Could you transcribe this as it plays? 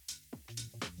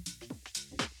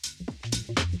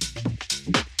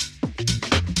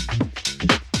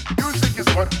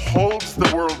what holds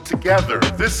the world together,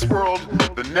 this world,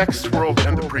 the next world,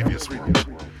 and the previous world.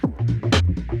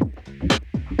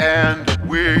 And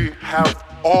we have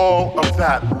all of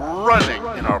that running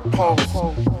in our pulse,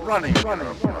 running in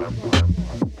our blood.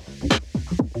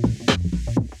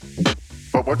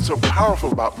 But what's so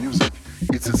powerful about music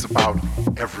is it's about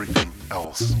everything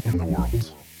else in the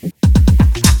world.